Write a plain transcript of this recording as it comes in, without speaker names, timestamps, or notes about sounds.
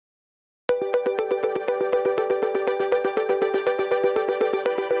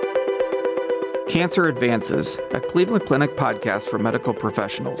Cancer Advances, a Cleveland Clinic podcast for medical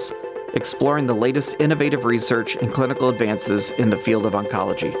professionals, exploring the latest innovative research and clinical advances in the field of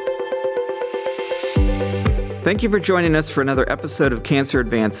oncology. Thank you for joining us for another episode of Cancer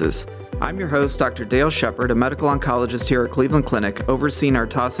Advances. I'm your host, Dr. Dale Shepard, a medical oncologist here at Cleveland Clinic, overseeing our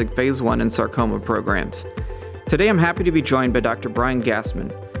Taussig Phase 1 and sarcoma programs. Today, I'm happy to be joined by Dr. Brian Gassman.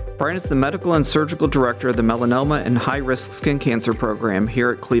 Brian is the Medical and Surgical Director of the Melanoma and High-Risk Skin Cancer Program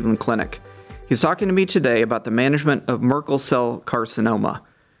here at Cleveland Clinic. He's talking to me today about the management of Merkel cell carcinoma.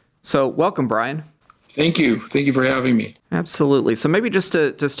 So welcome, Brian. Thank you. Thank you for having me. Absolutely. So maybe just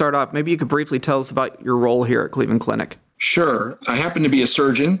to start off, maybe you could briefly tell us about your role here at Cleveland Clinic. Sure. I happen to be a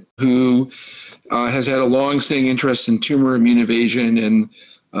surgeon who has had a long-standing interest in tumor immune evasion. And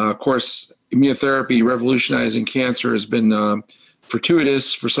of course, immunotherapy revolutionizing cancer has been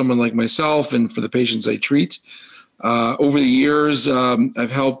fortuitous for someone like myself and for the patients I treat. Over the years,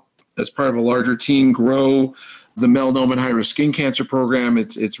 I've helped, as part of a larger team, grow the Melanoma and High-Risk Skin Cancer Program.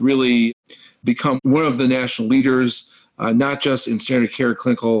 It's really become one of the national leaders, not just in standard care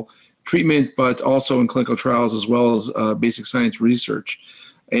clinical treatment, but also in clinical trials as well as basic science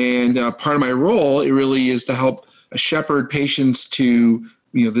research. And part of my role, it really is to help shepherd patients to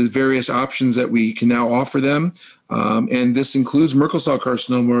the various options that we can now offer them. And this includes Merkel cell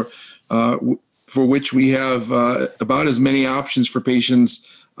carcinoma, for which we have about as many options for patients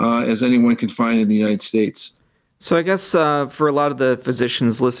as anyone can find in the United States. So I guess for a lot of the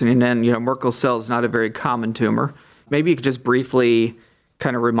physicians listening in, Merkel cell is not a very common tumor. Maybe you could just briefly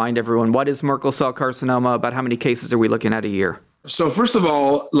kind of remind everyone, what is Merkel cell carcinoma? About how many cases are we looking at a year? So first of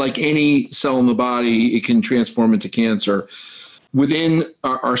all, like any cell in the body, it can transform into cancer. Within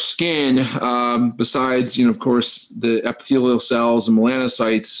our skin, besides, of course, the epithelial cells and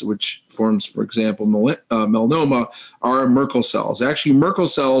melanocytes, which forms, for example, melanoma, are Merkel cells. Actually, Merkel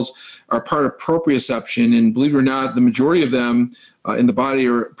cells are part of proprioception, and believe it or not, the majority of them in the body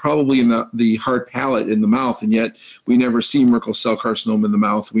are probably in the hard palate in the mouth, and yet we never see Merkel cell carcinoma in the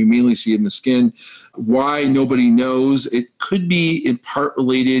mouth. We mainly see it in the skin. Why? Nobody knows. It could be in part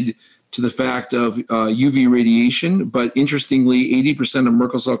related to the fact of UV radiation, but interestingly, 80% of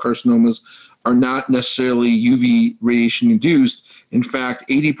Merkel cell carcinomas are not necessarily UV radiation induced. In fact,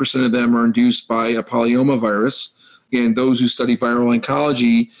 80% of them are induced by a polyoma virus. And those who study viral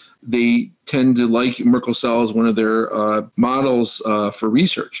oncology, they tend to like Merkel cell as one of their models for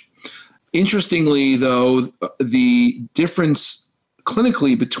research. Interestingly, though, the difference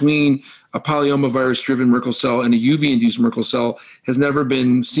clinically between a polyoma virus-driven Merkel cell and a UV-induced Merkel cell has never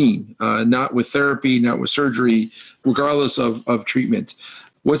been seen, not with therapy, not with surgery, regardless of treatment.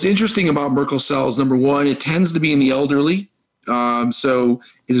 What's interesting about Merkel cells, number one, it tends to be in the elderly. So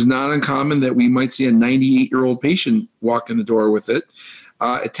it is not uncommon that we might see a 98-year-old patient walk in the door with it.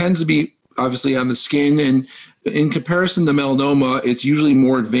 It tends to be obviously on the skin, and in comparison to melanoma, it's usually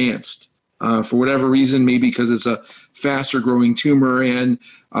more advanced. For whatever reason, maybe because it's a faster growing tumor. And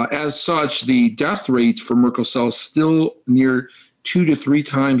as such, the death rate for Merkel cell is still near 2 to 3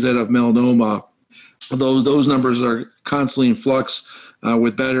 times that of melanoma, although those numbers are constantly in flux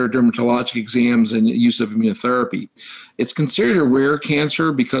with better dermatologic exams and use of immunotherapy. It's considered a rare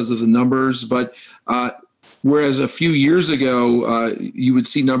cancer because of the numbers, but whereas a few years ago, you would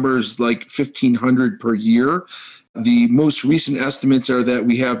see numbers like 1,500 per year, the most recent estimates are that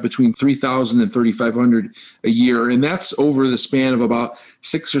we have between 3,000 and 3,500 a year, and that's over the span of about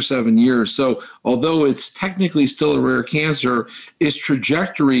 6 or 7 years. So although it's technically still a rare cancer, its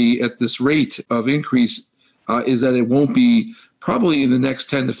trajectory at this rate of increase is that it won't be probably in the next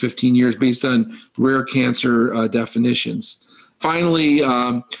 10 to 15 years based on rare cancer definitions. Finally,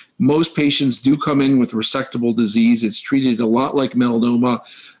 most patients do come in with resectable disease. It's treated a lot like melanoma.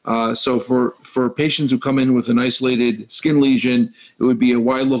 So for patients who come in with an isolated skin lesion, it would be a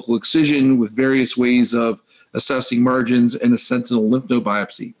wide local excision with various ways of assessing margins and a sentinel lymph node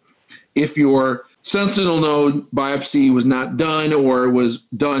biopsy. If your sentinel node biopsy was not done, or it was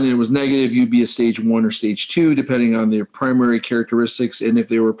done and it was negative, you'd be a stage 1 or stage 2, depending on their primary characteristics. And if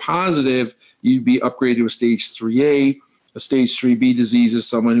they were positive, you'd be upgraded to a stage 3A. A stage 3B disease is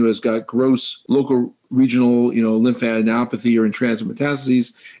someone who has got gross local regional, lymphadenopathy or in-transit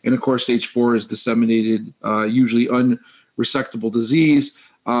metastases. And of course, stage 4 is disseminated, usually unresectable disease.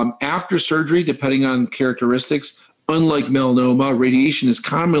 After surgery, depending on characteristics, unlike melanoma, radiation is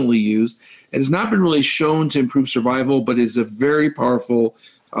commonly used. It has not been really shown to improve survival, but is a very powerful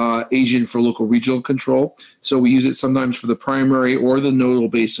agent for local regional control. So we use it sometimes for the primary or the nodal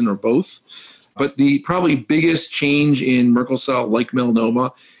basin or both. But the probably biggest change in Merkel cell, like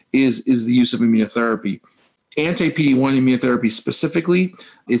melanoma, is the use of immunotherapy. anti-PD-1 immunotherapy specifically.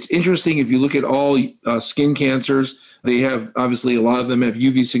 It's interesting if you look at all skin cancers, they have, obviously, a lot of them have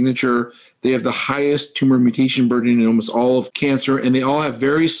UV signature. They have the highest tumor mutation burden in almost all of cancer, and they all have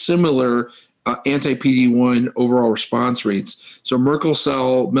very similar anti-PD-1 overall response rates. So Merkel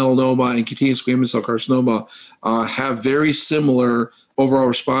cell melanoma and cutaneous squamous cell carcinoma have very similar overall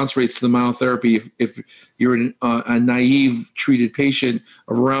response rates to the monotherapy if you're a naive treated patient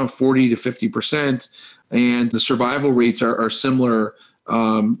of around 40 to 50%. And the survival rates are similar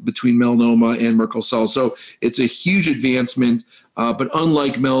between melanoma and Merkel cell. So it's a huge advancement. But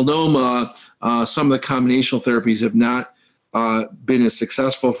unlike melanoma, some of the combinational therapies have not been as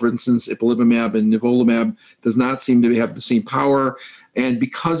successful. For instance, ipilimumab and nivolumab does not seem to have the same power. And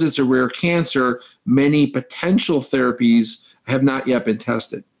because it's a rare cancer, many potential therapies have not yet been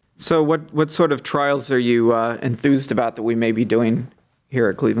tested. So what sort of trials are you enthused about that we may be doing here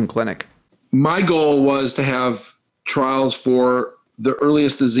at Cleveland Clinic? My goal was to have trials for the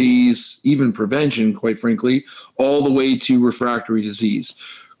earliest disease, even prevention, quite frankly, all the way to refractory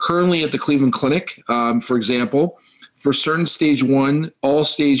disease. Currently at the Cleveland Clinic, for example, for certain stage 1, all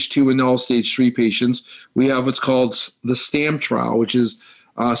stage 2, and all stage 3 patients, we have what's called the STAMP trial, which is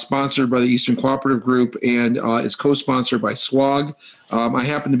sponsored by the Eastern Cooperative Group and is co-sponsored by SWOG. I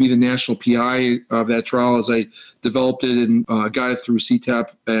happen to be the national PI of that trial as I developed it and got it through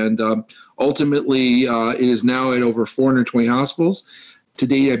CTEP. And ultimately, it is now at over 420 hospitals. To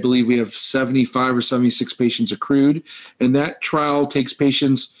date, I believe we have 75 or 76 patients accrued. And that trial takes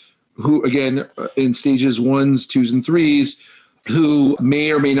patients who, again, in stages 1s, 2s, and 3s, who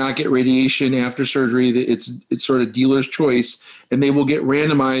may or may not get radiation after surgery. It's sort of dealer's choice, and they will get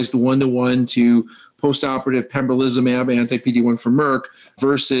randomized 1-to-1 to postoperative pembrolizumab anti-PD-1 from Merck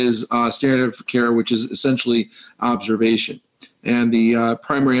versus standard of care, which is essentially observation. And the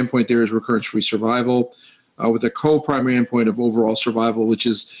primary endpoint there is recurrence-free survival with a co-primary endpoint of overall survival, which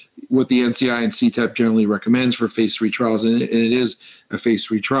is what the NCI and CTEP generally recommends for phase 3 trials, and it is a phase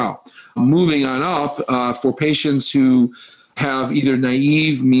 3 trial. Moving on up, for patients who have either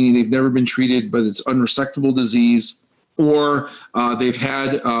naive, meaning they've never been treated, but it's unresectable disease, or they've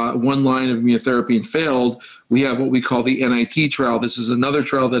had one line of immunotherapy and failed, we have what we call the NIT trial. This is another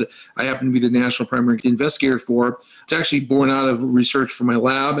trial that I happen to be the national primary investigator for. It's actually born out of research from my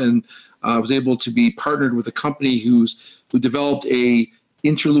lab, and I was able to be partnered with a company who developed a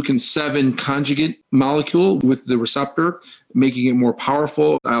interleukin-7 conjugate molecule with the receptor, making it more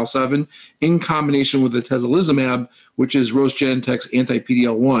powerful, IL-7, in combination with atezolizumab, which is Roche Genentech's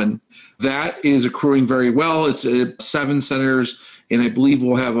anti-PD-L1. That is accruing very well. It's at 7 centers, and I believe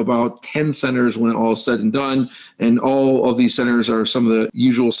we'll have about 10 centers when all is said and done. And all of these centers are some of the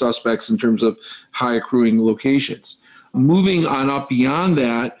usual suspects in terms of high accruing locations. Moving on up beyond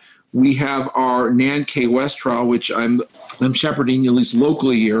that, we have our NAND-K West trial, which I'm shepherding at least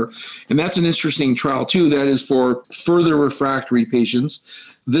locally here. And that's an interesting trial, too. That is for further refractory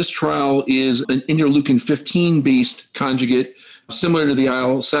patients. This trial is an interleukin-15-based conjugate, similar to the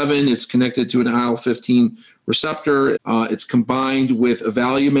IL-7. It's connected to an IL-15 receptor. It's combined with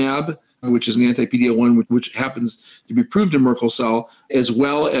avelumab, which is an anti-PD-L1, which happens to be approved in Merkel cell, as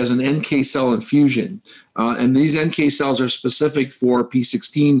well as an NK cell infusion. And these NK cells are specific for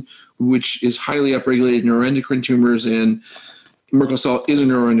P16, which is highly upregulated in neuroendocrine tumors, and Merkel cell is a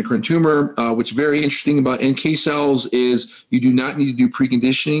neuroendocrine tumor. What's very interesting about NK cells is you do not need to do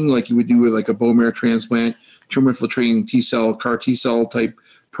preconditioning like you would do with like a bone marrow transplant, tumor-infiltrating T-cell, CAR T-cell type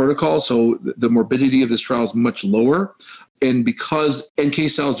protocol. So the morbidity of this trial is much lower. And because NK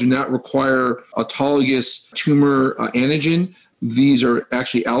cells do not require autologous tumor antigen, these are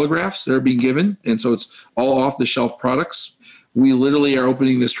actually allografts that are being given. And so it's all off-the-shelf products. We literally are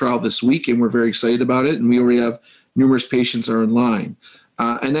opening this trial this week, and we're very excited about it. And we already have numerous patients are in line.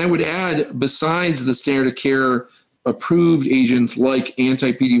 And I would add, besides the standard of care approved agents like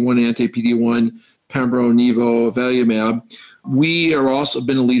anti-PD-1, Pembro, Nivo, avelumab, we are also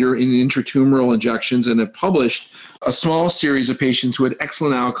been a leader in intratumoral injections and have published a small series of patients who had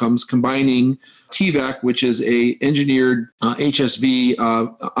excellent outcomes combining T-VEC, which is a engineered HSV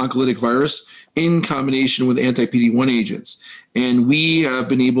oncolytic virus, in combination with anti-PD-1 agents. And we have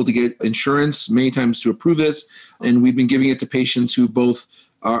been able to get insurance many times to approve this, and we've been giving it to patients who both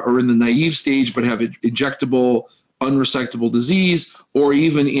are in the naive stage but have injectable unresectable disease, or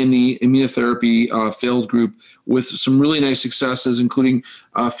even in the immunotherapy failed group, with some really nice successes, including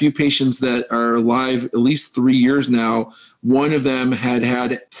a few patients that are alive at least 3 years now. One of them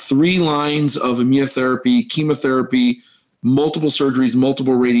had 3 lines of immunotherapy, chemotherapy, multiple surgeries,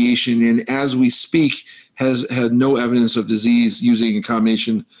 multiple radiation, and as we speak, has had no evidence of disease using a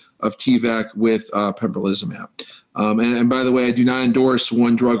combination of TVEC with pembrolizumab. And by the way, I do not endorse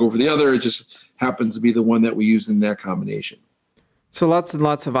one drug over the other. It just happens to be the one that we use in that combination. So lots and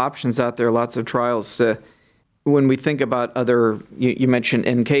lots of options out there, lots of trials. When we think about other, you mentioned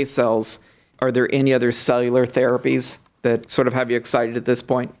NK cells, are there any other cellular therapies that sort of have you excited at this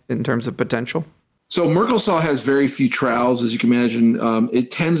point in terms of potential? So Merkel cell has very few trials, as you can imagine.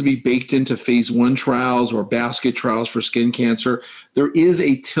 It tends to be baked into phase 1 trials or basket trials for skin cancer. There is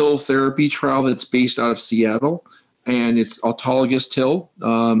a TIL therapy trial that's based out of Seattle, and it's autologous TIL.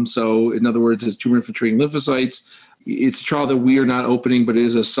 So in other words, it's tumor-infiltrating lymphocytes. It's a trial that we are not opening, but it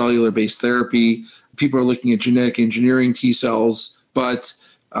is a cellular-based therapy. People are looking at genetic engineering T cells, but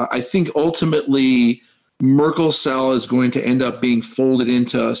I think ultimately Merkel cell is going to end up being folded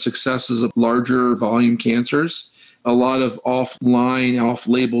into successes of larger volume cancers. A lot of offline,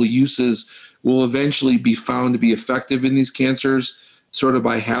 off-label uses will eventually be found to be effective in these cancers, sort of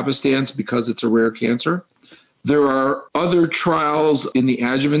by happenstance because it's a rare cancer. There are other trials in the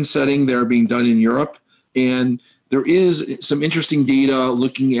adjuvant setting that are being done in Europe, and there is some interesting data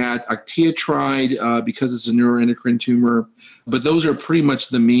looking at octreotide because it's a neuroendocrine tumor, but those are pretty much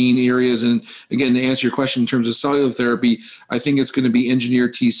the main areas. And again, to answer your question in terms of cellular therapy, I think it's going to be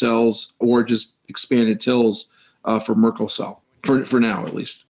engineered T cells or just expanded TILs for Merkel cell, for now at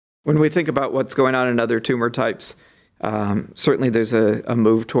least. When we think about what's going on in other tumor types, certainly there's a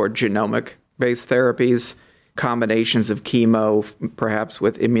move toward genomic-based therapies, combinations of chemo, perhaps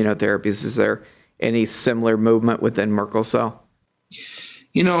with immunotherapies. Is there any similar movement within Merkel cell?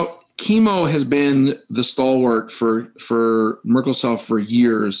 You know, chemo has been the stalwart for Merkel cell for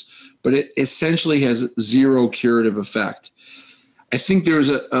years, but it essentially has zero curative effect. I think there's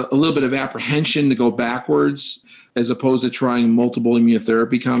a little bit of apprehension to go backwards as opposed to trying multiple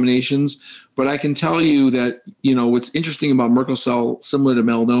immunotherapy combinations. But I can tell you that, you know, what's interesting about Merkel cell, similar to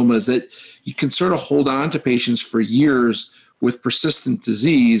melanoma, is that you can sort of hold on to patients for years with persistent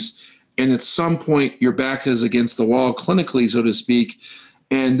disease. And at some point, your back is against the wall clinically, so to speak.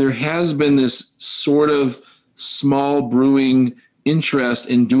 And there has been this sort of small brewing interest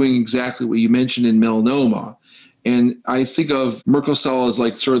in doing exactly what you mentioned in melanoma. And I think of Merkel cell as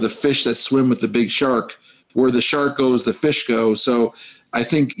like sort of the fish that swim with the big shark. Where the shark goes, the fish goes. So I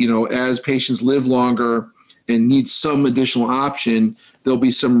think, you know, as patients live longer and need some additional option, there'll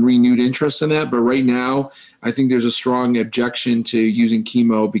be some renewed interest in that. But right now, I think there's a strong objection to using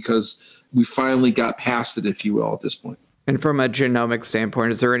chemo because we finally got past it, if you will, at this point. And from a genomic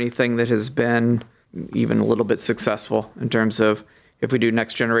standpoint, is there anything that has been even a little bit successful in terms of if we do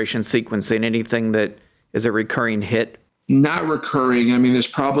next generation sequencing, anything that is a recurring hit? Not recurring. I mean, there's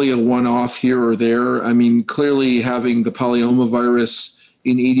probably a one-off here or there. I mean, clearly having the polyoma virus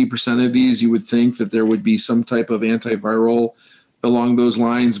in 80% of these, you would think that there would be some type of antiviral along those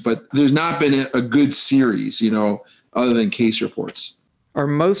lines, but there's not been a good series, you know, other than case reports. Are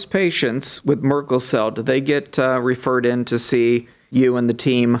most patients with Merkel cell, do they get referred in to see you and the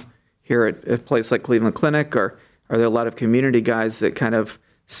team here at a place like Cleveland Clinic, or are there a lot of community guys that kind of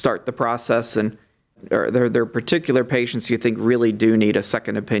start the process, and are there particular patients you think really do need a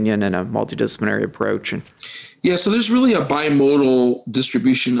second opinion and a multidisciplinary approach? Yeah, so there's really a bimodal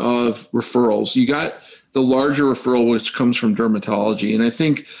distribution of referrals. You got the larger referral, which comes from dermatology. And I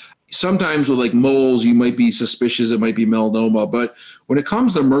think sometimes with like moles, you might be suspicious it might be melanoma. But when it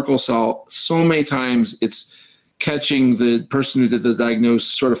comes to Merkel cell, so many times it's catching the person who did the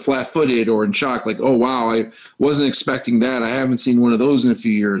diagnosis sort of flat-footed or in shock, like, oh, wow, I wasn't expecting that. I haven't seen one of those in a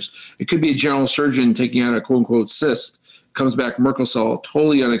few years. It could be a general surgeon taking out a quote-unquote cyst, comes back Merkel cell,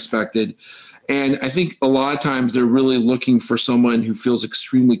 totally unexpected. And I think a lot of times they're really looking for someone who feels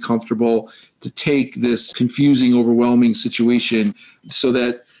extremely comfortable to take this confusing, overwhelming situation so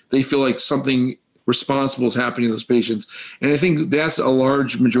that they feel like something responsible is happening to those patients. And I think that's a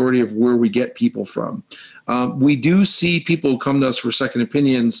large majority of where we get people from. We do see people come to us for second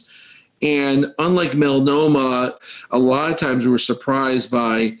opinions. And unlike melanoma, a lot of times we're surprised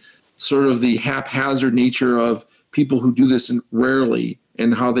by sort of the haphazard nature of people who do this rarely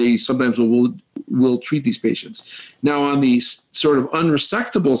and how they sometimes will treat these patients. Now, on the sort of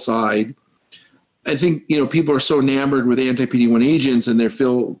unresectable side, I think, you know, people are so enamored with anti-PD-1 agents and they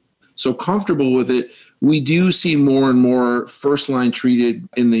feel so comfortable with it. We do see more and more first-line treated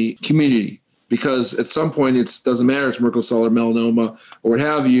in the community because at some point it doesn't matter if it's Merkel cell or melanoma or what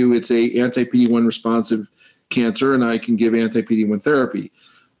have you. It's a anti-PD-1 responsive cancer, and I can give anti-PD-1 therapy.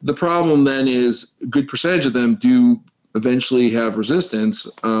 The problem then is a good percentage of them do eventually have resistance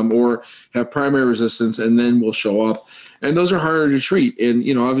or have primary resistance and then will show up. And those are harder to treat. And,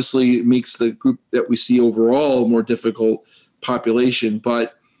 obviously it makes the group that we see overall a more difficult population.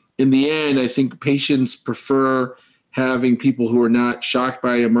 But in the end, I think patients prefer having people who are not shocked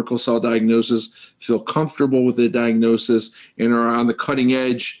by a Merkel cell diagnosis, feel comfortable with the diagnosis, and are on the cutting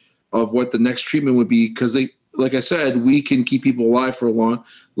edge of what the next treatment would be. Because like I said, we can keep people alive for a long,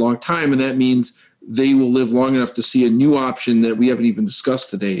 long time. And that means they will live long enough to see a new option that we haven't even discussed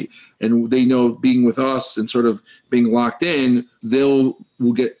today. And they know, being with us and sort of being locked in, will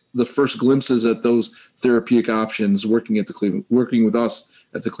get the first glimpses at those therapeutic options working with us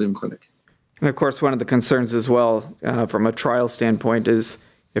at the Cleveland Clinic. And of course, one of the concerns as well from a trial standpoint is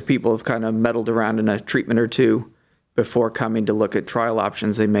if people have kind of meddled around in a treatment or two before coming to look at trial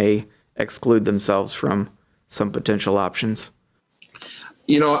options, they may exclude themselves from some potential options.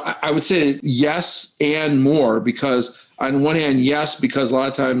 I would say yes and more, because on one hand, yes, because a lot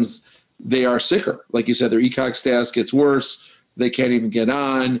of times they are sicker. Like you said, their ECOG status gets worse. They can't even get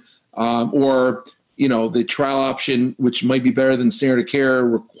on. Or the trial option, which might be better than standard of care,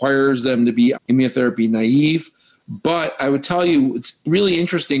 requires them to be immunotherapy naive. But I would tell you, it's really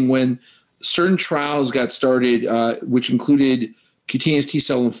interesting when certain trials got started, which included cutaneous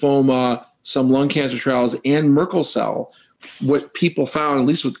T-cell lymphoma, some lung cancer trials, and Merkel cell. What people found, at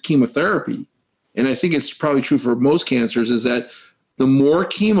least with chemotherapy, and I think it's probably true for most cancers, is that the more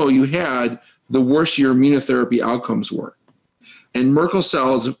chemo you had, the worse your immunotherapy outcomes were. And Merkel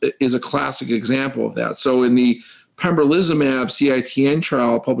cell is a classic example of that. So in the pembrolizumab CITN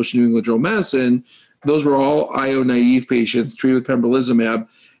trial published in New England Journal of Medicine, those were all IO-naive patients treated with pembrolizumab,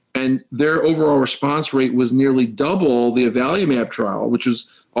 and their overall response rate was nearly double the avelumab trial, which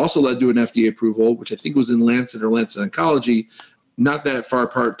was also led to an FDA approval, which I think was in Lancet or Lancet Oncology, not that far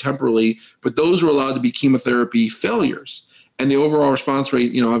apart temporally, but those were allowed to be chemotherapy failures. And the overall response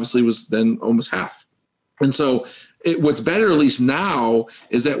rate, obviously was then almost half. And so what's better, at least now,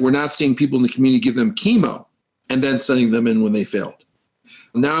 is that we're not seeing people in the community give them chemo and then sending them in when they failed.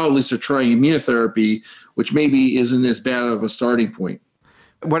 Now, at least they're trying immunotherapy, which maybe isn't as bad of a starting point.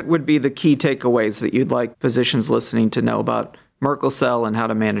 What would be the key takeaways that you'd like physicians listening to know about Merkel cell and how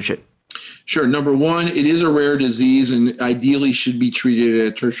to manage it? Sure. Number one, it is a rare disease and ideally should be treated at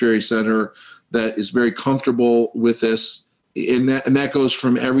a tertiary center that is very comfortable with this. And that goes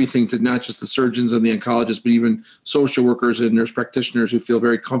from everything to not just the surgeons and the oncologists, but even social workers and nurse practitioners who feel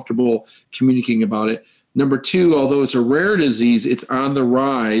very comfortable communicating about it. Number two, although it's a rare disease, it's on the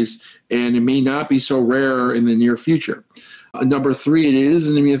rise, and it may not be so rare in the near future. Number three, it is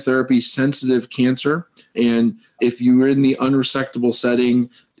an immunotherapy sensitive cancer. And if you're in the unresectable setting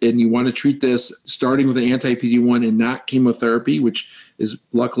and you want to treat this, starting with an anti-PD-1 and not chemotherapy, which is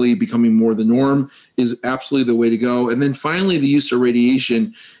luckily becoming more the norm, is absolutely the way to go. And then finally, the use of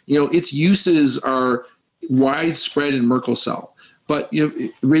radiation. Its uses are widespread in Merkel cell. But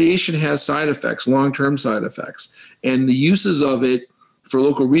radiation has side effects, long-term side effects. And the uses of it for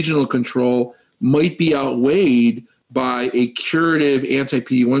local regional control might be outweighed by a curative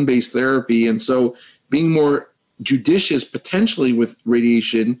anti-PD-1 based therapy. And so being more judicious potentially with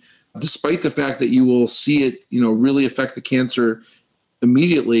radiation, despite the fact that you will see it, really affect the cancer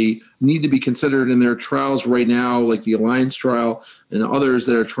immediately, need to be considered in their trials right now, like the Alliance trial and others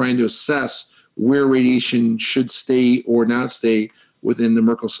that are trying to assess where radiation should stay or not stay within the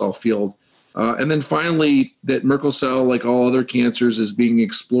Merkel cell field. And then finally, that Merkel cell, like all other cancers, is being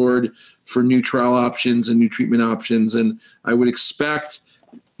explored for new trial options and new treatment options. And I would expect,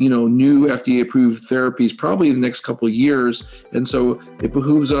 new FDA-approved therapies probably in the next couple of years. And so it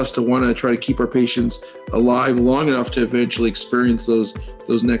behooves us to want to try to keep our patients alive long enough to eventually experience those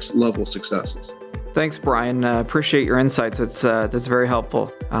next level successes. Thanks, Brian. Appreciate your insights. That's very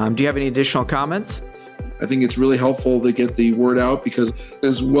helpful. Do you have any additional comments? I think it's really helpful to get the word out because,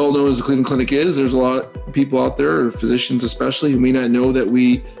 as well known as the Cleveland Clinic is, there's a lot of people out there, physicians especially, who may not know that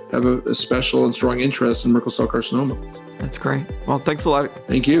we have a special and strong interest in Merkel cell carcinoma. That's great. Well, thanks a lot.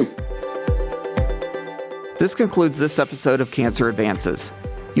 Thank you. This concludes this episode of Cancer Advances.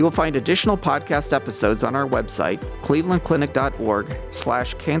 You will find additional podcast episodes on our website,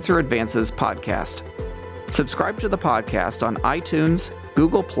 clevelandclinic.org/Cancer Advances Podcast. Subscribe to the podcast on iTunes,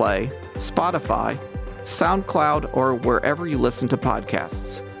 Google Play, Spotify, SoundCloud, or wherever you listen to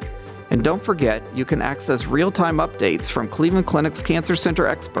podcasts. And don't forget, you can access real-time updates from Cleveland Clinic's Cancer Center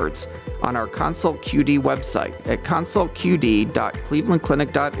experts on our Consult QD website at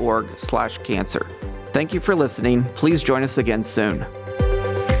consultqd.clevelandclinic.org/cancer. Thank you for listening. Please join us again soon.